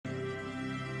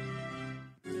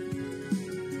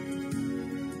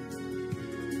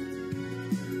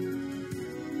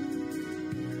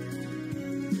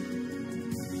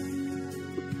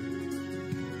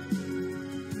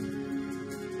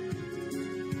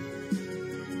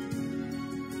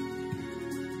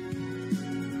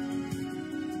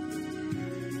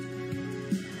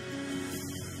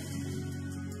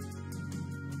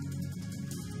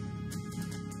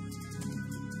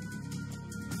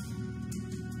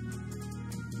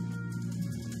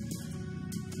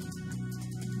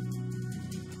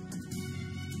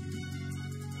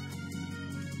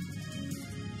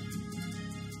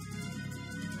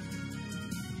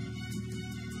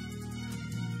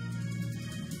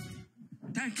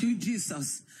thank you,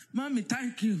 Jesus. Mommy,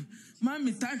 thank you.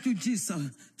 Mommy, thank you,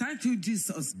 Jesus. Thank you,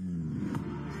 Jesus.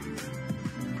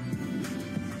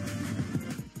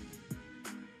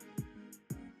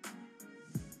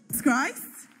 Christ.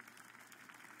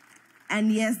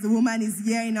 And yes, the woman is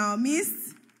here in our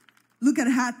midst. Look at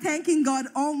her thanking God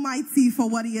Almighty for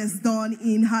what he has done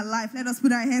in her life. Let us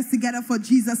put our hands together for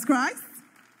Jesus Christ.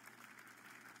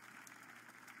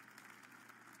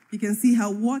 You can see her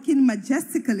walking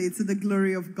majestically to the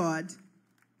glory of God.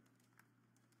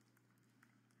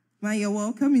 Ma, you're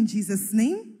welcome in Jesus'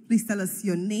 name. Please tell us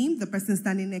your name, the person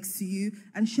standing next to you,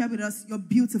 and share with us your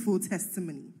beautiful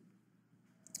testimony.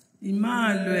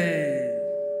 Emmanuel.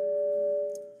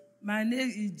 My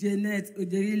name is Janet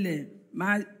Ojerile.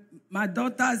 My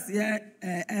daughter's here,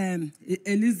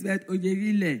 Elizabeth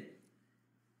Ojerile.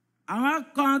 I want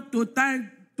to come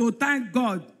to thank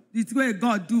God, this way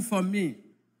God do for me.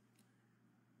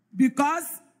 Because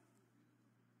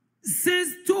since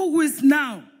 2 weeks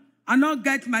now, I not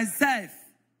get myself.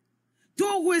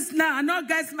 2 weeks now, I not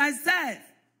get myself.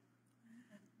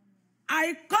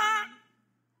 I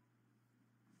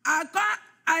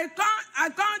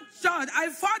can't short. I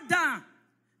fall down.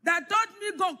 They told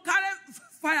me go carry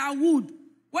firewood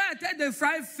where I take the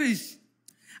fried fish.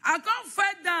 I can't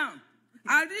fall down.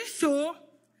 I reach show.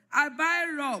 I buy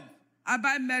rub. I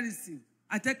buy medicine.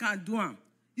 I take and do them.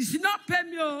 You should not pay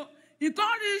me. You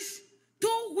can't reach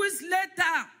 2 weeks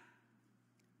later.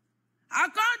 I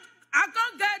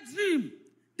can't get dream.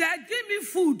 They give me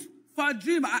food for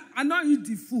dream. I not eat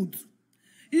the food.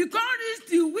 You can't reach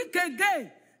the week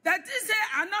again. That is say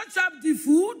I not chop the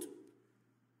food.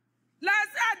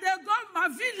 Last year they go to my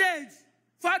village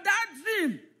for that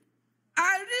dream.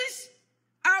 I reach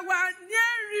our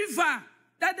near river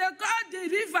that they call the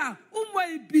river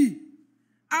Umweibi.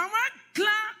 I want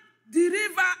climb the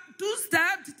river 2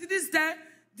 steps, 3 steps.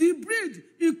 The bridge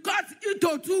he cut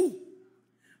into 2.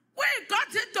 When he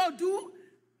cut into 2,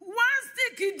 1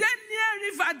 stick is there near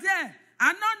river there.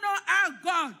 I don't know how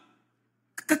God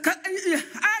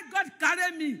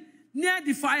carry me near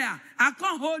the fire. I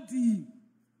can't hold the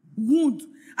wound.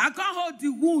 I can't hold the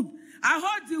wound. I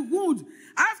hold the wound.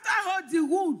 After I hold the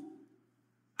wound,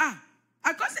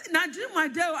 I can't say, now dream my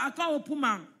day, I can't open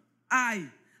my eye.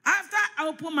 After I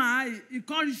open my eye, it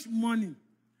can't reach morning.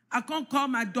 I can't call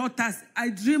my daughters. I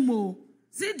dream, oh.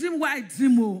 See, dream why I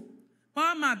dream, oh.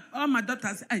 All my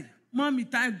daughters say, hey, mommy,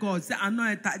 thank God. Say, I know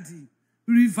I entered the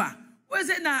river. When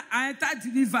say, now I entered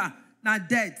the river, now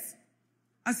dead.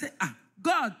 I say,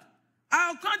 God,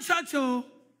 I'll come church, oh.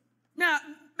 Now,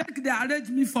 make they arrange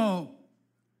me for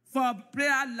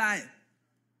prayer line.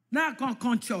 Now I can't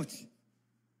come church.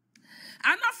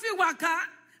 I not feel waka.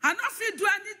 I not feel do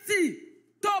anything.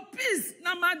 To peace,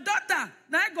 now my daughter,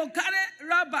 now I go carry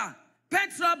rubber,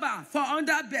 pet rubber for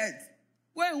under bed.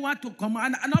 Where you want to come, I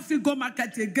not feel go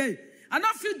market again. I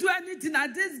not feel do anything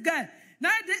at this guy. Now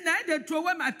they throw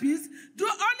away my piece. Do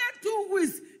only 2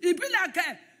 weeks. It be like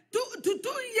 2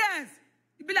 years.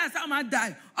 It be like someone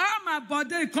die. All my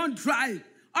body can't dry.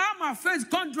 All my face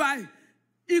can't dry.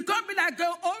 It can't be like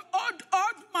an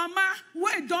old mama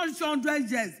who don't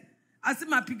 100 years. I say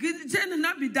my piggy, she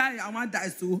not be die. I want die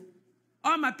so.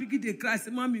 All my piggy they cry.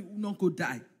 Say, mommy, we not go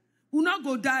die. We not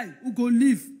go die. We go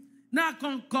live. Now I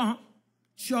can't come.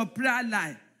 Your prayer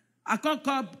line. I can't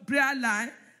call prayer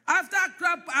line. After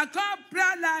I call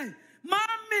prayer line.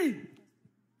 Mommy,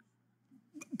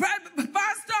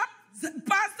 Pastor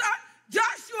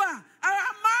Joshua,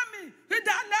 our mommy, he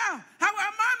died now.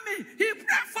 Our mommy, he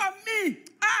prayed for me.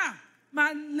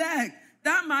 My leg,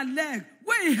 that my leg,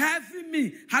 when he heavy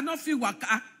me, I don't feel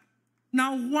waka.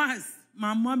 Now once,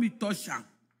 my mommy touch her.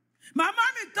 My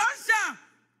mommy touch her.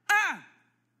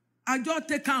 I just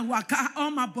take and waka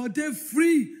on my body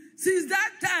free. Since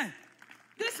that time,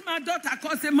 this my daughter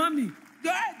calls say, mommy, go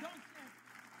ahead, don't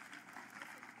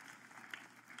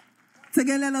care.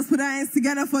 Again, let us put our hands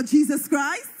together for Jesus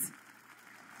Christ.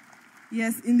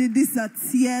 Yes, indeed, these are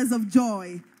tears of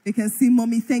joy. You can see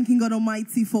mommy thanking God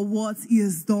Almighty for what he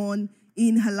has done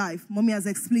in her life. Mommy has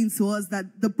explained to us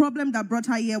that the problem that brought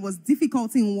her here was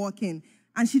difficulty in walking.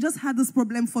 And she just had this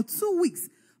problem for 2 weeks.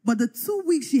 But the 2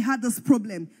 weeks she had this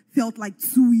problem felt like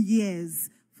 2 years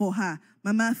for her.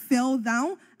 Mama fell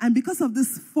down, and because of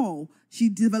this fall, she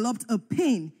developed a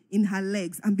pain in her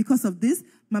legs. And because of this,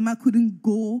 Mama couldn't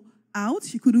go out.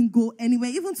 She couldn't go anywhere.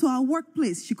 Even to our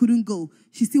workplace, she couldn't go.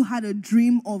 She still had a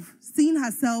dream of seeing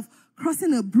herself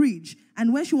crossing a bridge.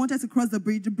 And when she wanted to cross the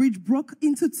bridge broke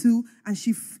into 2, and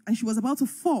she was about to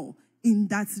fall in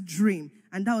that dream.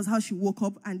 And that was how she woke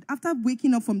up. And after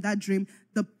waking up from that dream,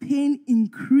 the pain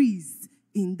increased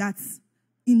in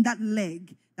in that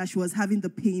leg that she was having the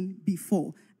pain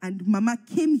before. And Mama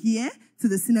came here to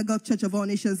the Synagogue Church of All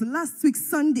Nations last week,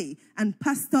 Sunday, and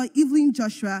Pastor Evelyn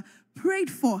Joshua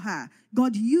prayed for her.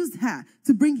 God used her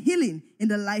to bring healing in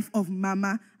the life of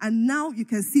Mama. And now you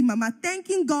can see Mama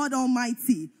thanking God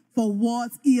Almighty for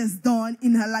what He has done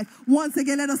in her life. Once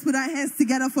again, let us put our hands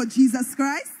together for Jesus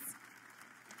Christ.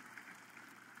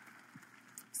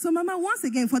 So, Mama, once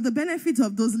again, for the benefit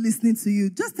of those listening to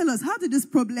you, just tell us, how did this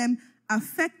problem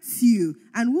affect you?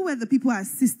 And who were the people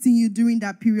assisting you during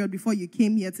that period before you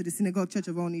came here to the Synagogue Church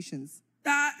of All Nations?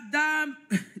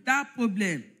 That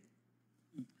problem.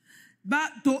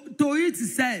 But to eat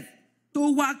self,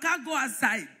 to waka go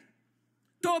outside,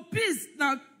 to peace.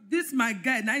 Now, this my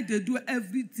guy, now they do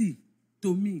everything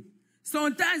to me.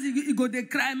 Sometimes he go, they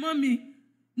cry, Mommy,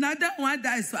 now that one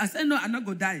die. So I said, no, I'm not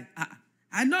going to die.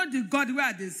 I know the God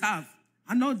where they serve.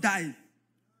 I not die.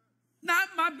 Now,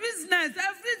 my business,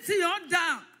 everything on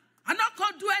down. I not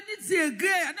going to do anything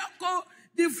again. I not go,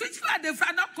 the fish where they fry,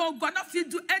 I not go, God not fit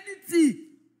do anything.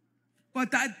 But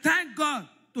I thank God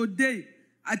today.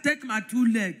 I take my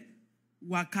 2 legs,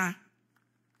 waka,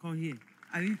 come here.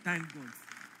 I really thank God.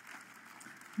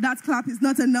 That clap is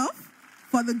not enough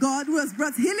for the God who has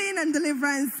brought healing and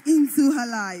deliverance into her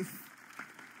life.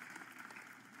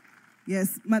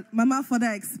 Yes, Mama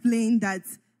further explained that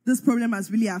this problem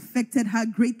has really affected her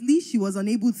greatly. She was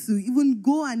unable to even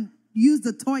go and use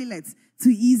the toilet to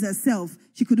ease herself.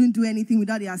 She couldn't do anything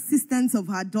without the assistance of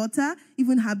her daughter.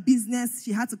 Even her business,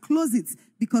 she had to close it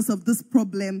because of this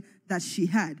problem that she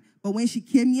had. But when she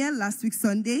came here last week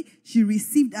Sunday, she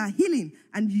received her healing.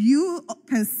 And you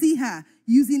can see her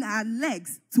using her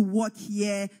legs to walk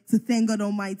here to thank God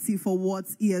Almighty for what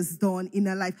He has done in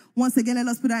her life. Once again, let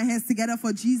us put our hands together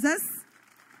for Jesus.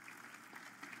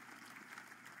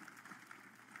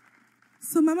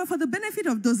 So, Mama, for the benefit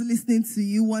of those listening to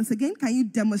you, once again, can you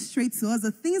demonstrate to us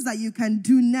the things that you can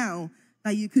do now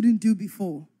that you couldn't do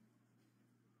before?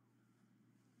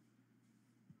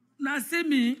 Now see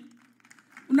me,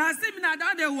 now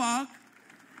down the walk.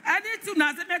 Anything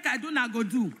now say make I do, now go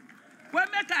do. When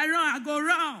make I run, I go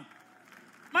run.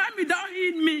 Mommy don't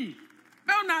eat me.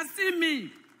 May not see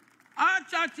me. All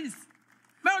churches.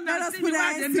 May not see me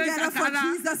when they make shakara.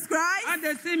 Jesus Christ. And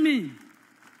they see me.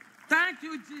 Thank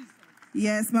you, Jesus.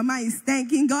 Yes, Mama is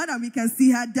thanking God, and we can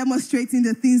see her demonstrating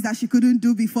the things that she couldn't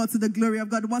do before to the glory of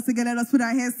God. Once again, let us put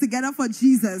our hands together for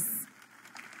Jesus.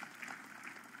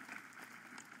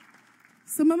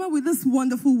 So, Mama, with this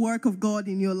wonderful work of God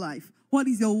in your life, what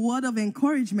is your word of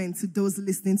encouragement to those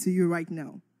listening to you right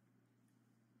now?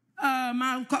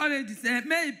 My encouragement is,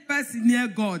 may a person near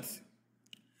God.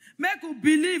 Make you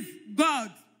believe God.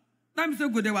 Let me say,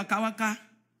 go to waka waka.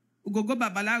 Go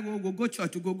babalago, go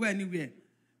church, go anywhere.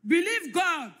 Believe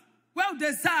God. Well,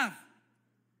 they serve.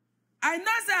 I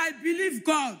know say I believe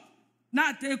God.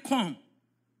 Now they come.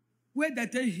 Where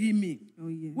they hear me. Oh,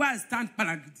 yeah. Where I stand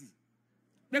paragidi.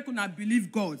 They could not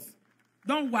believe God.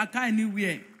 Don't walk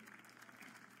anywhere.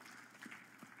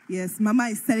 Yes, Mama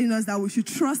is telling us that we should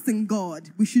trust in God.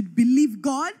 We should believe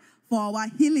God for our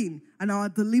healing and our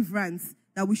deliverance.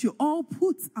 That we should all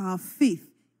put our faith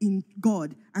in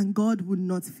God, and God would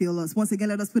not fail us. Once again,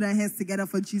 let us put our hands together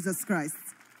for Jesus Christ.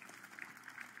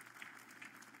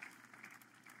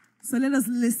 So let us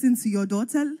listen to your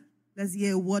daughter. Let's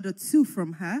hear a word or two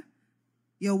from her.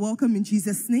 You're welcome in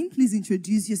Jesus' name. Please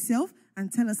introduce yourself and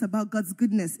tell us about God's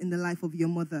goodness in the life of your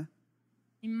mother.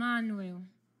 Emmanuel.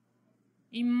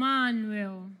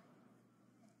 Emmanuel.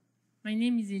 My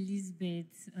name is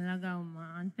Elizabeth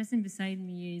Olagauma, and the person beside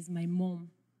me here is my mom.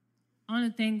 I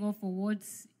want to thank God for what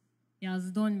He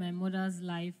has done in my mother's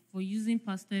life, for using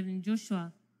Pastor Evelyn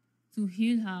Joshua to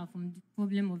heal her from the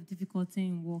problem of difficulty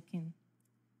in walking.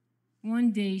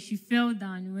 One day, she fell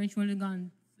down when she wanted to go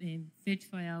and fetch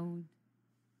firewood.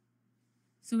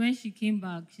 So when she came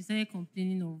back, she started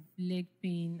complaining of leg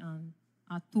pain and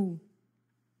her toe.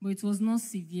 But it was not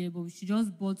severe, but she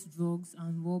just bought drugs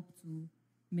and rubbed to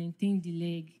maintain the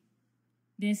leg.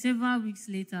 Then several weeks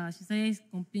later, she started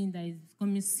complaining that it's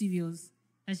becoming serious,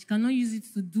 that she cannot use it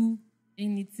to do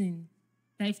anything.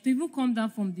 That if to even come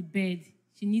down from the bed,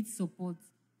 she needs support,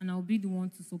 and I'll be the one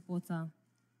to support her.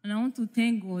 And I want to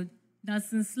thank God that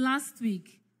since last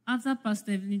week, after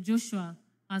Pastor Evelyn Joshua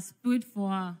has prayed for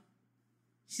her,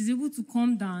 she's able to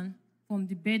come down from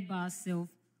the bed by herself,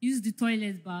 use the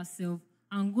toilet by herself,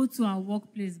 and go to her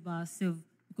workplace by herself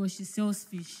because she sells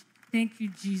fish. Thank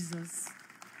you, Jesus.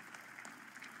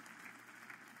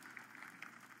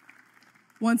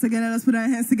 Once again, let us put our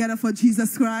hands together for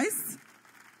Jesus Christ.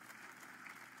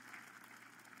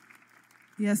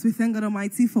 Yes, we thank God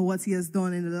Almighty for what He has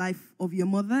done in the life of your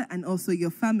mother and also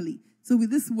your family. So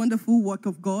with this wonderful work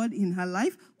of God in her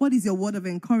life, what is your word of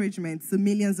encouragement to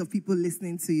millions of people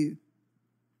listening to you?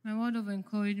 My word of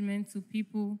encouragement to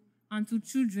people and to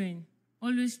children,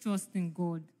 always trust in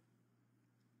God.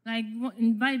 Like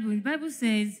in the Bible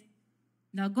says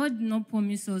that God did not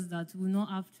promise us that we will not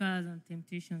have trials and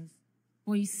temptations.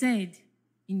 But he said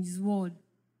in his word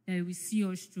that he will see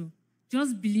us through.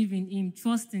 Just believe in him,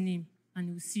 trust in him, and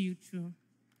he will see you through.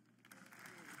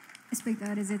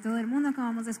 Espectadores de todo el mundo,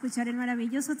 acabamos de escuchar el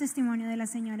maravilloso testimonio de la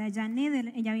señora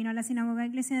Janet. Ella vino a la sinagoga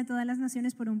Iglesia de Todas las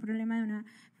Naciones por un problema de una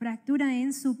fractura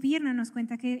en su pierna. Nos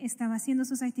cuenta que estaba haciendo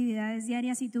sus actividades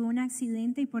diarias y tuvo un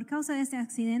accidente, y por causa de este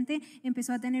accidente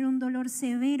empezó a tener un dolor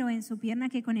severo en su pierna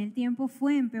que con el tiempo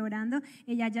fue empeorando.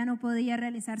 Ella ya no podía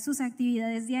realizar sus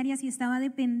actividades diarias y estaba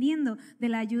dependiendo de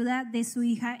la ayuda de su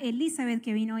hija Elizabeth,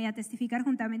 que vino hoy a testificar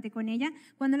juntamente con ella.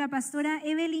 Cuando la pastora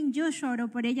Evelyn Joshua oró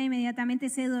por ella, inmediatamente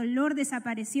ese dolor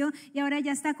desapareció y ahora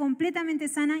ya está completamente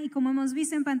sana, y como hemos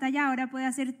visto en pantalla, ahora puede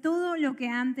hacer todo lo que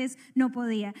antes no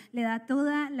podía. Le da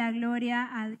toda la gloria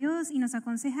a Dios y nos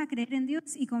aconseja creer en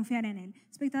Dios y confiar en Él.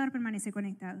 Espectador, permanece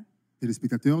conectado.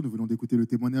 Téléspectateurs, nous venons d'écouter le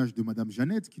témoignage de Madame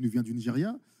Jeannette qui nous vient du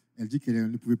Nigeria. Elle dit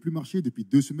qu'elle ne pouvait plus marcher depuis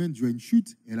 2 semaines dû à une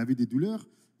chute et elle avait des douleurs.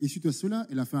 Et suite à cela,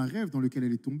 elle a fait un rêve dans lequel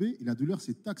elle est tombée et la douleur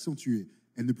s'est accentuée.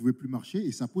 Elle ne pouvait plus marcher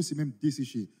et sa peau s'est même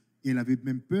desséchée. Et elle avait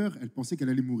même peur, elle pensait qu'elle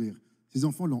allait mourir. Ses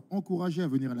enfants l'ont encouragée à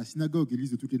venir à la synagogue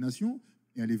Église de toutes les nations.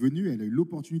 Et elle est venue, elle a eu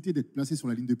l'opportunité d'être placée sur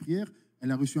la ligne de prière.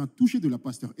 Elle a reçu un toucher de la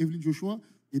pasteur Evelyn Joshua.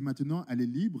 Et maintenant, elle est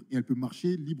libre et elle peut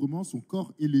marcher librement. Son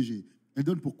corps est léger. Elle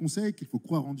donne pour conseil qu'il faut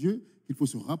croire en Dieu, qu'il faut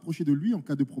se rapprocher de lui en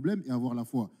cas de problème et avoir la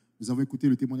foi. Nous avons écouté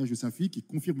le témoignage de sa fille qui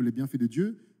confirme les bienfaits de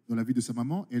Dieu dans la vie de sa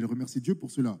maman et elle remercie Dieu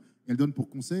pour cela. Elle donne pour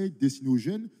conseil destiné aux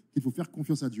jeunes qu'il faut faire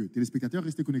confiance à Dieu. Téléspectateurs,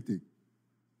 restez connectés.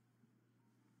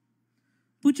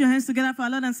 Put your hands together for our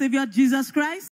Lord and Savior, Jesus Christ.